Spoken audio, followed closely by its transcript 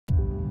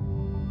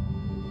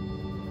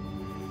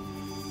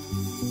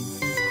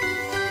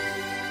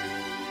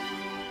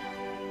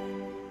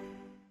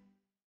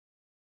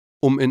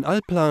Um in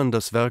Allplan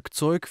das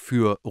Werkzeug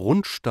für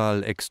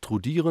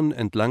Rundstahl-Extrudieren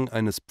entlang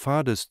eines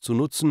Pfades zu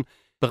nutzen,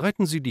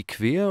 bereiten Sie die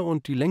Quer-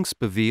 und die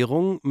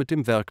Längsbewehrung mit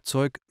dem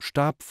Werkzeug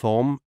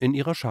Stabform in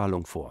Ihrer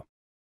Schalung vor.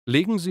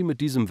 Legen Sie mit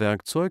diesem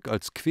Werkzeug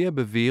als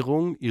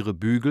Querbewehrung Ihre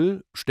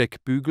Bügel,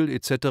 Steckbügel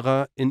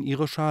etc. in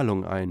Ihre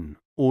Schalung ein,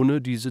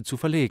 ohne diese zu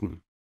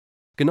verlegen.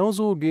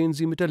 Genauso gehen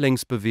Sie mit der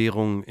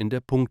Längsbewehrung in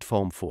der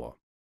Punktform vor.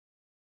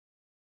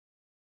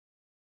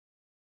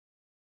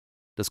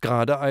 Das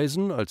gerade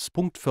Eisen als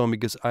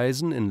punktförmiges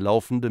Eisen in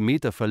laufende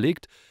Meter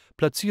verlegt,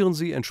 platzieren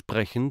Sie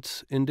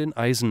entsprechend in den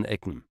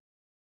Eisenecken.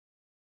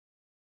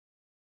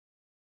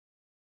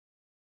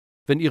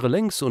 Wenn Ihre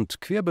Längs- und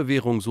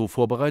Querbewehrung so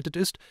vorbereitet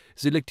ist,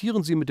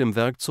 selektieren Sie mit dem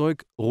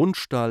Werkzeug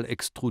Rundstahl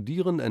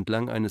extrudieren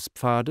entlang eines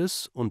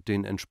Pfades und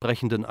den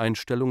entsprechenden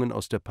Einstellungen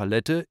aus der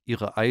Palette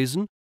Ihre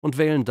Eisen und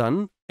wählen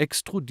dann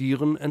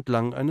Extrudieren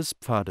entlang eines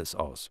Pfades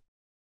aus.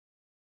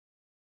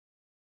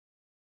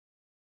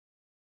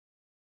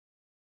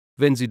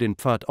 Wenn Sie den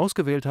Pfad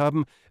ausgewählt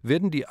haben,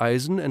 werden die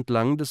Eisen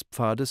entlang des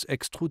Pfades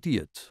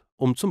extrudiert,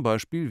 um zum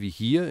Beispiel wie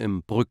hier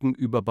im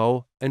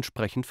Brückenüberbau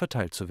entsprechend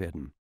verteilt zu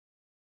werden.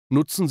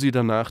 Nutzen Sie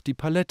danach die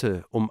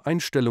Palette, um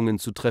Einstellungen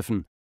zu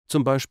treffen,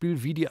 zum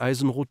Beispiel wie die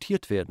Eisen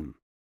rotiert werden.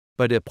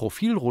 Bei der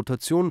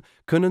Profilrotation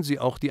können Sie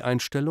auch die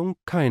Einstellung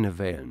Keine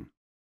wählen.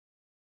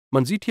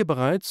 Man sieht hier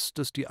bereits,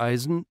 dass die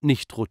Eisen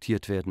nicht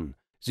rotiert werden.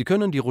 Sie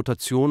können die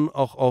Rotation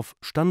auch auf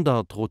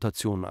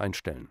Standardrotation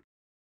einstellen.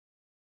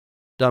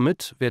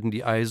 Damit werden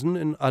die Eisen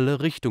in alle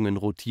Richtungen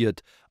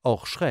rotiert,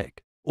 auch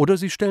schräg. Oder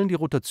Sie stellen die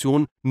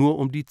Rotation nur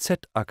um die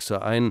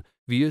Z-Achse ein,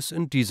 wie es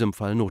in diesem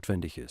Fall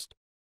notwendig ist.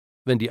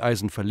 Wenn die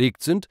Eisen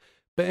verlegt sind,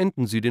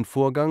 beenden Sie den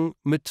Vorgang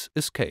mit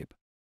Escape.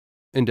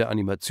 In der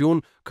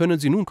Animation können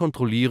Sie nun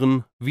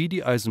kontrollieren, wie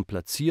die Eisen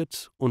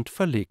platziert und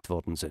verlegt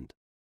worden sind.